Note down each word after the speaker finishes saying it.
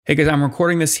Hey guys, I'm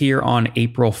recording this here on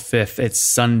April 5th. It's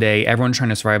Sunday. Everyone's trying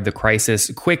to survive the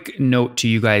crisis. Quick note to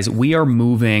you guys. We are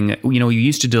moving. We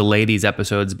used to delay these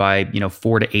episodes by,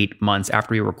 4 to 8 months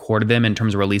after we recorded them in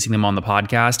terms of releasing them on the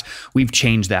podcast. We've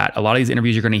changed that. A lot of these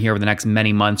interviews you're going to hear over the next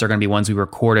many months are going to be ones we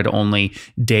recorded only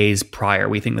days prior.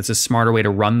 We think that's a smarter way to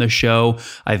run the show.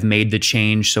 I've made the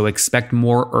change, so expect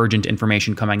more urgent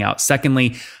information coming out.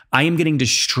 Secondly, I am getting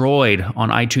destroyed on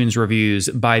iTunes reviews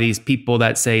by these people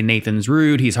that say Nathan's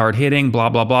rude, he's hard hitting, blah,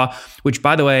 blah, blah, which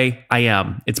by the way, I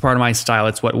am. It's part of my style.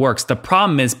 It's what works. The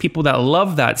problem is people that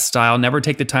love that style never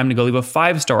take the time to go leave a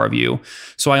 5-star review.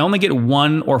 So I only get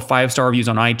 1 or 5-star reviews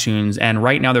on iTunes. And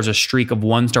right now there's a streak of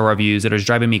 1-star reviews that is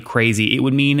driving me crazy. It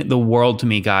would mean the world to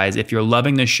me, guys. If you're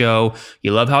loving the show,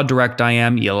 you love how direct I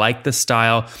am, you like the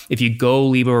style, if you go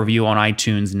leave a review on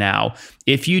iTunes now.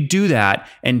 If you do that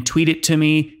and tweet it to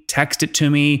me, text it to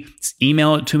me,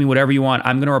 email it to me, whatever you want,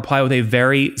 I'm going to reply with a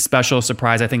very special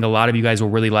surprise I think a lot of you guys will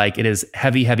really like. It is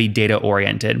heavy data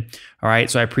oriented. All right.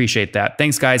 So I appreciate that.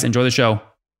 Thanks, guys. Enjoy the show.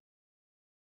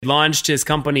 Launched his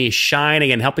company Shine,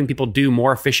 again, helping people do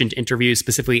more efficient interviews,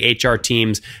 specifically HR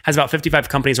teams. Has about 55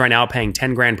 companies right now paying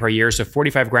 10 grand per year, so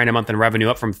 45 grand a month in revenue,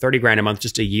 up from 30 grand a month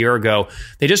just a year ago.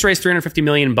 They just raised 350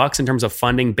 million bucks in terms of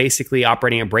funding, basically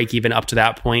operating at break even up to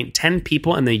that point. 10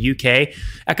 people in the UK.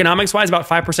 Economics wise, about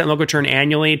 5% logo churn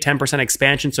annually, 10%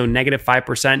 expansion, so negative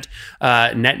 5%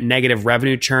 net negative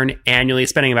revenue churn annually,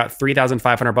 spending about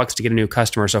 3,500 bucks to get a new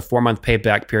customer, so 4-month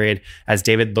payback period as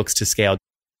David looks to scale.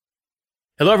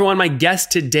 Hello, everyone. My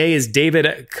guest today is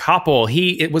David Koppel.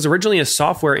 He was originally a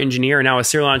software engineer and now a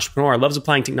serial entrepreneur. Loves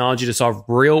applying technology to solve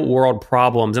real-world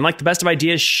problems. And like the best of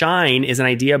ideas, Shine is an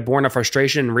idea born of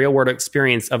frustration and real-world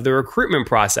experience of the recruitment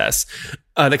process.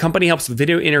 The company helps with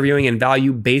video interviewing and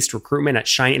value-based recruitment at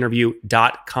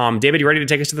shineinterview.com. David, you ready to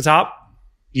take us to the top?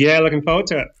 Yeah, looking forward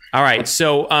to it. All right.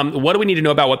 So what do we need to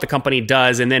know about what the company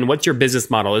does? And then what's your business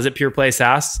model? Is it pure play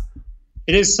SaaS?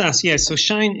 It is SaaS, yeah. So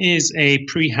Shine is a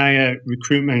pre-hire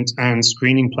recruitment and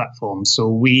screening platform. So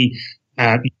we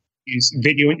use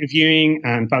video interviewing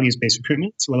and values-based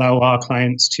recruitment to allow our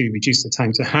clients to reduce the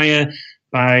time to hire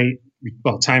time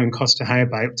and cost to hire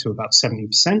by up to about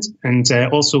 70%, and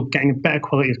also getting a better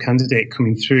quality of candidate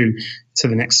coming through to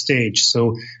the next stage.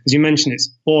 So as you mentioned,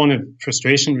 it's born of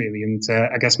frustration, really. And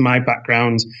I guess my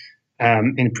background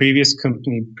in a previous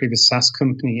SaaS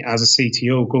company as a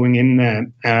CTO, going in there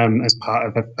as part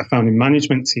of a founding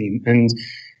management team and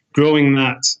growing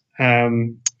that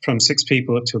from 6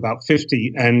 people up to about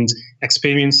 50 and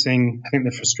experiencing, I think,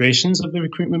 the frustrations of the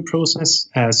recruitment process.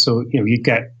 So, you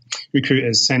get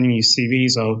recruiters sending you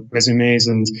CVs or resumes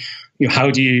and,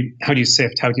 how do you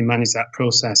sift, how do you manage that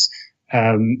process?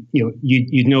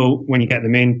 You know when you get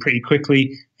them in pretty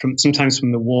quickly, sometimes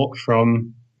from the walk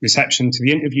from reception to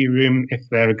the interview room, if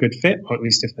they're a good fit, or at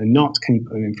least if they're not, can you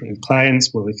put them in front of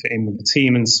clients? Will they fit in with the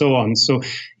team, and so on? So,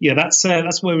 yeah, that's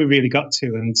where we really got to,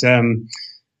 and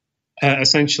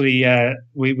essentially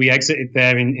we exited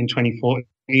there in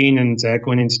 2014, and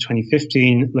going into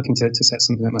 2015, looking to set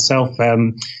something up myself,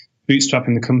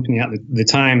 bootstrapping the company at the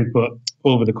time. But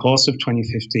over the course of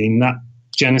 2015, that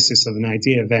genesis of an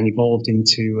idea then evolved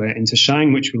into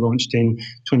Shine, which we launched in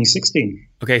 2016.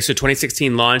 Okay, so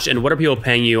 2016 launched, and what are people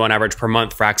paying you on average per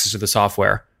month for access to the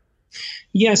software?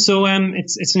 Yeah, so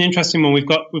it's an interesting one. We've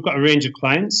got a range of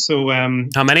clients. So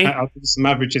how many? I'll give you some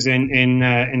averages in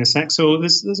a sec. So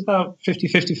there's about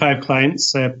 55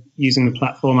 clients using the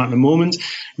platform at the moment,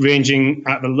 ranging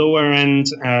at the lower end,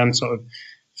 sort of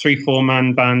 3-4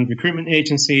 man band recruitment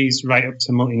agencies, right up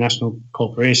to multinational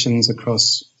corporations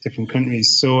across different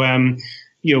countries. So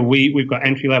we've got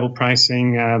entry level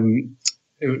pricing,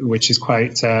 which is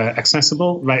quite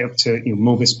accessible, right up to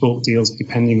more bespoke deals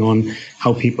depending on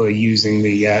how people are using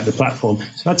the platform.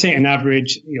 So I'd say an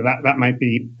average, that might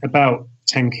be about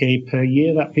 10K per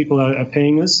year that people are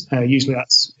paying us. Usually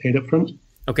that's paid up front.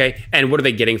 Okay, and what are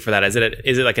they getting for that? Is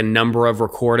it like a number of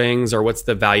recordings, or what's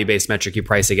the value-based metric you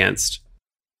price against?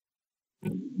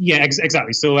 Yeah,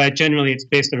 exactly. So generally, it's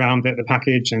based around the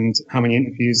package and how many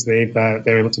interviews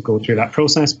they're able to go through that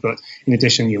process. But in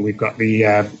addition, we've got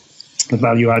the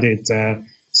value-added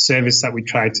service that we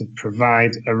try to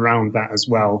provide around that as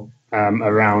well,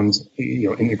 around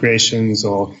integrations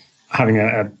or having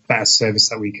a better service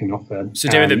that we can offer. So,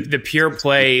 David, the pure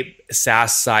play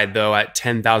SaaS side, though, at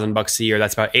 $10,000 a year,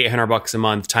 that's about $800 a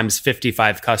month times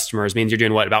 55 customers means you're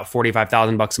doing what, about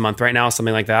 $45,000 a month right now,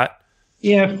 something like that?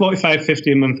 Yeah, 45,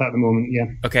 50 a month at the moment, yeah.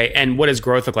 Okay, and what does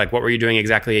growth look like? What were you doing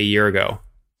exactly a year ago?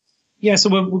 Yeah, so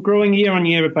we're growing year on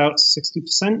year about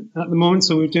 60% at the moment.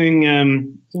 So we're doing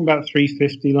about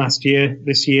 350 last year.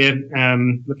 This year,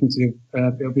 looking to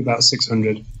it'll be about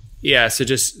 600. Yeah. So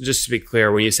just to be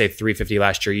clear, when you say 350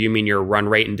 last year, you mean your run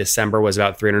rate in December was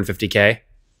about 350K?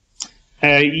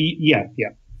 Yeah.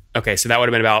 Okay. So that would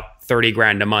have been about 30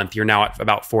 grand a month. You're now at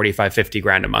about 45, 50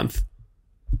 grand a month.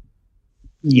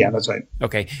 Yeah, that's right.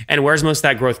 Okay. And where's most of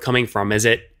that growth coming from? Is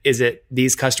it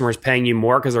these customers paying you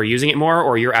more because they're using it more,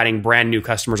 or you're adding brand new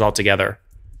customers altogether?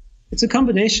 It's a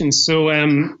combination. So,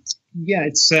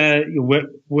 it's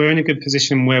we're in a good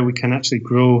position where we can actually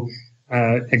grow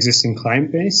existing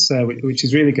client base, which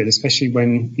is really good, especially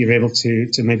when you're able to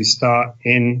maybe start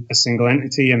in a single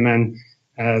entity and then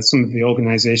some of the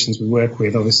organizations we work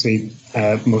with, obviously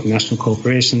multinational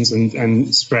corporations,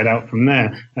 and spread out from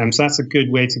there. So that's a good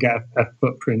way to get a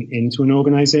footprint into an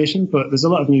organization. But there's a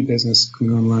lot of new business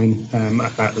coming online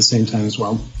at the same time as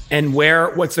well. And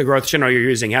what's the growth channel you're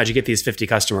using? How'd you get these 50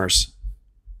 customers?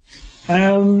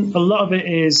 A lot of it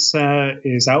is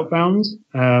outbound.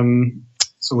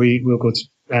 So we'll go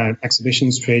to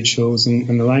exhibitions, trade shows,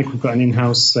 and the like. We've got an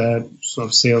in-house sort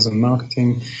of sales and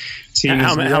marketing team.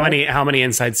 How many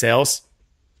inside sales?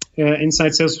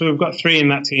 Inside sales. So we've got 3 in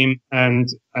that team, and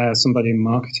somebody in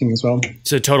marketing as well.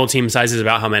 So total team size is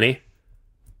about how many?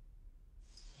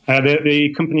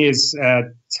 The company is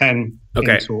 10.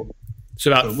 Okay. So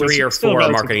about 3 or 4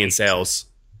 marketing and sales.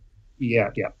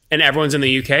 Yeah. And everyone's in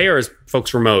the UK, or is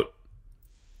folks remote?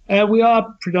 We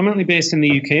are predominantly based in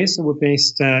the UK, so we're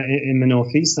based in the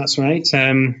Northeast, that's right.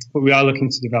 But we are looking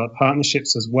to develop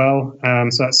partnerships as well.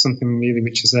 So that's something really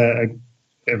which is a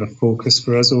bit of a focus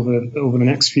for us over the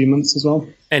next few months as well.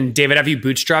 And David, have you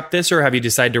bootstrapped this, or have you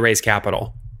decided to raise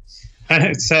capital?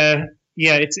 It's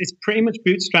pretty much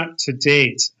bootstrapped to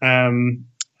date, and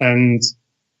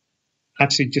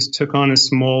actually just took on a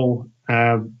small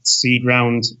seed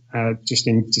round just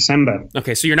in December.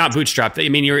 Okay, so you're not bootstrapped. I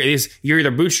mean, you're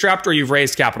either bootstrapped or you've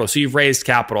raised capital. So you've raised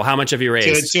capital. How much have you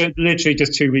raised? Literally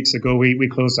just 2 weeks ago, we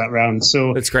closed that round.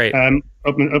 So that's great.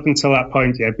 Up until that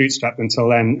point, bootstrapped until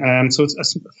then. So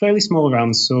it's a fairly small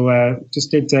round. So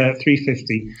just did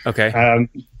 350. Okay.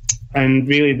 And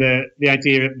really, the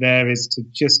idea there is to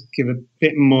just give a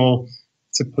bit more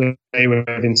to play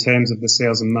with in terms of the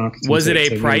sales and marketing. Was it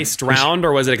a priced round,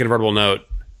 or was it a convertible note?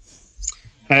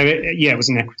 It was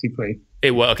an equity play.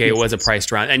 It was a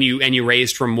priced round, and you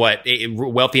raised from what,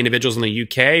 wealthy individuals in the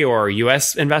UK or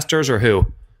US investors, or who?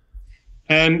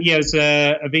 It's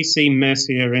a VC,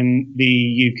 Mercia, in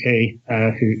the UK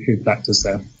who backed us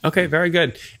there. Okay, very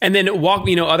good. And then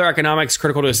other economics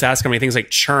critical to a SaaS company, things like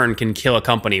churn can kill a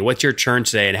company. What's your churn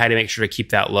today, and how do you make sure to keep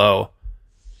that low?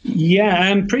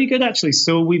 Yeah, pretty good actually.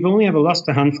 So we've only ever lost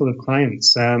a handful of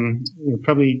clients,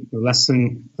 probably less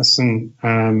than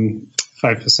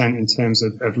 5% in terms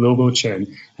of logo churn,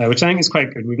 which I think is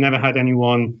quite good. We've never had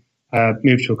anyone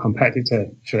move to a competitor,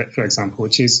 for example,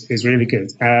 which is really good.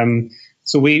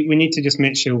 So we need to just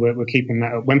make sure we're keeping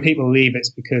that up. When people leave, it's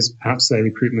because perhaps their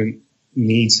recruitment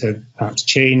needs have perhaps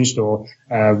changed, or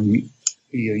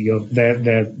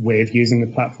their way of using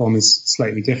the platform is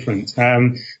slightly different.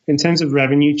 In terms of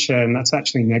revenue churn, that's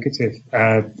actually negative.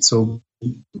 So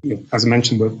as I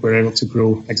mentioned, we're able to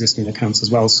grow existing accounts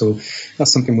as well. So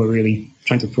that's something we're really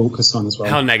trying to focus on as well.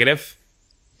 How negative?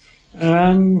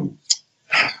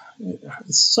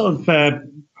 It's sort of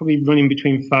probably running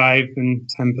between 5 and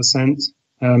 10%.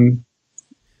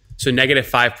 So negative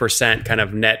 5% kind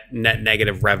of net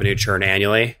negative revenue churn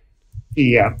annually?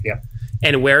 Yeah.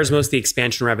 And where's most of the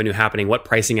expansion revenue happening? What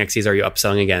pricing XCs are you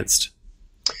upselling against?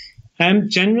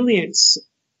 Generally,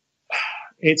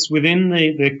 it's within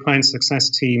the client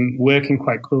success team, working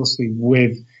quite closely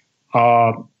with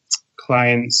our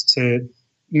clients to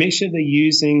make sure they're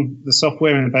using the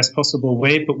software in the best possible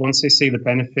way. But once they see the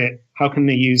benefit, how can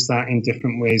they use that in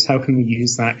different ways? How can they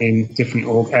use that in different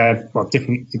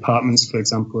different departments, for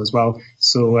example, as well?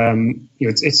 So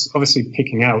it's obviously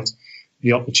picking out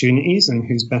the opportunities and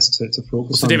who's best to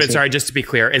focus on. So David, sorry, just to be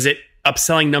clear, is it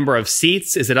upselling number of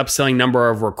seats? Is it upselling number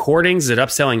of recordings? Is it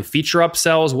upselling feature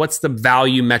upsells? What's the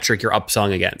value metric you're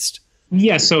upselling against?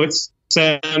 Yeah, so it's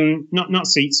not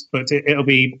seats, but it'll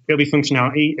be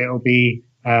functionality. It'll be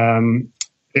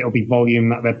volume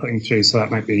that they're putting through. So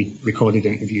that might be recorded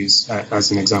interviews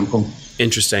as an example.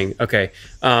 Interesting. Okay.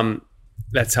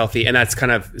 That's healthy. And that's kind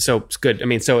of, so it's good. I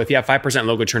mean, so if you have 5%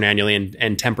 logo churn annually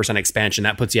and 10% expansion,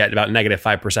 that puts you at about negative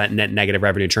 5% net negative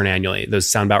revenue churn annually. Those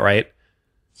sound about right?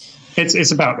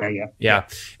 It's about there, yeah. Yeah.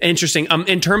 Interesting.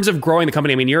 In terms of growing the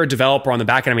company, I mean, you're a developer on the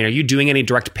back end. I mean, are you doing any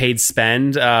direct paid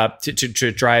spend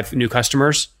to drive new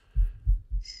customers?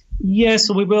 Yeah,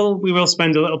 so we will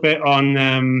spend a little bit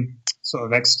on sort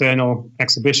of external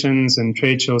exhibitions and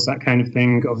trade shows, that kind of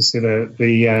thing. Obviously,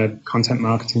 the content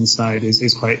marketing side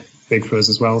is quite big for us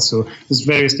as well. So there's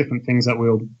various different things that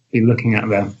we'll be looking at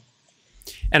there.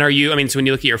 And so when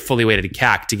you look at your fully weighted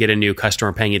CAC to get a new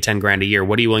customer paying you 10 grand a year,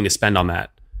 what are you willing to spend on that?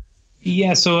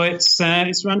 Yeah, so it's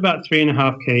around about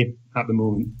 3.5K at the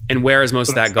moment. And where is most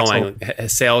of that going?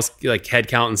 Sales, like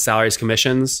headcount and salaries,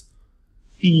 commissions?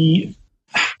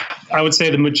 I would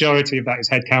say the majority of that is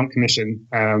headcount, commission,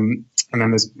 and then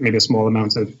there's maybe a small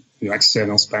amount of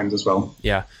external spend as well.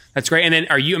 Yeah, that's great. And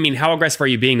then how aggressive are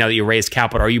you being now that you raised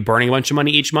capital? Are you burning a bunch of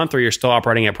money each month, or you're still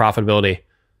operating at profitability?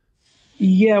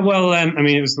 Yeah, well,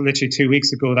 it was literally 2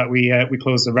 weeks ago that we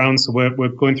closed the round, so we're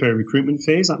going through a recruitment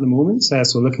phase at the moment. So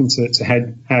we're looking to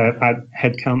add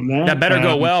headcount there. That better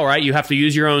go well, right? You have to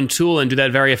use your own tool and do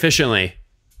that very efficiently.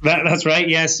 That's right.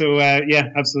 Yeah. So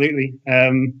absolutely.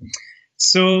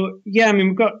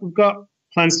 We've got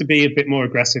plans to be a bit more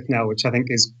aggressive now, which I think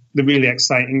is the really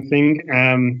exciting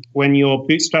thing. When you're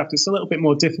bootstrapped, it's a little bit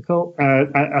more difficult.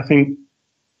 I think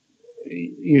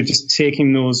you're just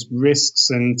taking those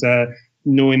risks and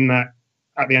knowing that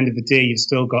at the end of the day, you've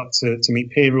still got to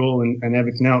meet payroll and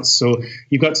everything else. So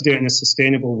you've got to do it in a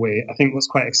sustainable way. I think what's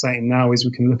quite exciting now is we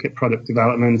can look at product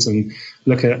development and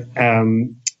look at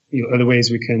other ways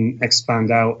we can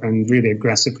expand out and really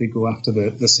aggressively go after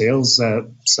the sales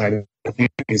side. I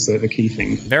think is the key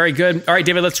thing. Very good. All right,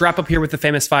 David, let's wrap up here with the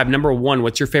famous five. Number one,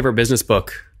 what's your favorite business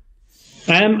book?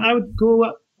 I would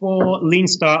go for Lean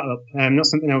Startup. Not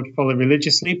something I would follow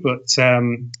religiously, but I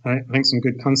think some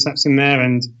good concepts in there.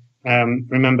 And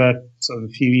remember sort of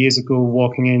a few years ago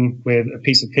walking in with a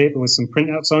piece of paper with some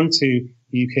printouts on to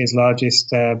the UK's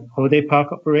largest holiday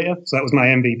park operator. So that was my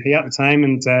MVP at the time,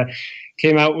 and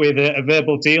came out with a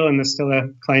verbal deal, and they're still a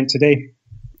client today.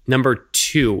 Number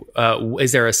two,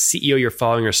 is there a CEO you're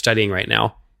following or studying right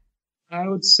now? I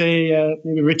would say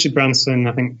maybe Richard Branson.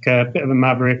 I think a bit of a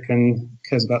maverick and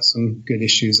cares about some good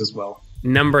issues as well.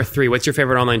 Number three, what's your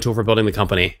favorite online tool for building the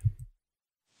company?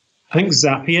 I think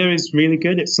Zapier is really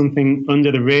good. It's something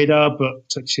under the radar, but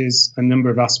touches a number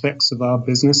of aspects of our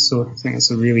business. So I think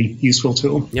it's a really useful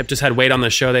tool. Yep, just had Wade on the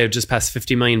show. They have just passed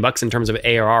 $50 million in terms of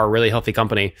ARR, a really healthy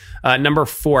company. Number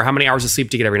four, how many hours of sleep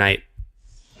do you get every night?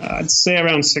 I'd say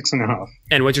around 6.5.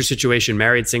 And what's your situation?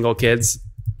 Married, single, kids?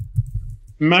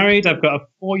 Married. I've got a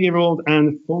 4-year-old and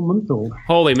a 4-month-old.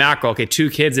 Holy mackerel. Okay,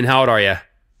 2 kids. And how old are you?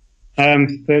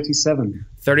 37.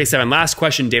 37. Last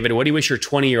question, David. What do you wish your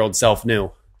 20-year-old self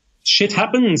knew? Shit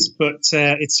happens, but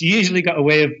it's usually got a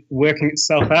way of working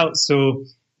itself out. So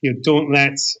don't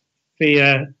let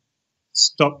fear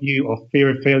stop you, or fear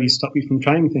of failure stop you from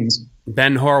trying things.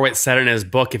 Ben Horowitz said in his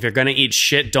book, if you're going to eat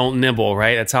shit, don't nibble,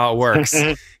 right? That's how it works.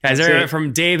 Guys,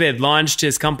 from David, launched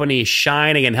his company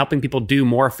Shine, again, helping people do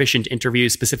more efficient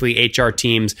interviews, specifically HR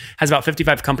teams. Has about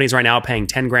 55 companies right now paying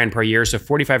 10 grand per year, so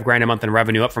 45 grand a month in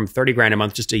revenue, up from 30 grand a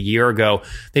month just a year ago.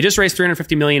 They just raised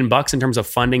 $350 million in terms of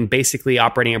funding, basically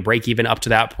operating at break even up to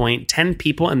that point. 10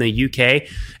 people in the UK.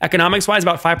 Economics-wise,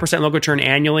 about 5% logo churn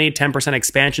annually, 10%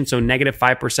 expansion, so negative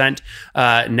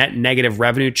 5% net negative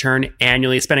revenue churn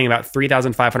annually, spending about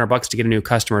 $3,500 to get a new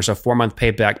customer. So 4-month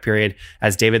payback period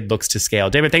as David looks to scale.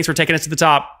 David, thanks for taking us to the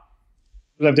top.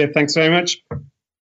 Loved it. Thanks very much.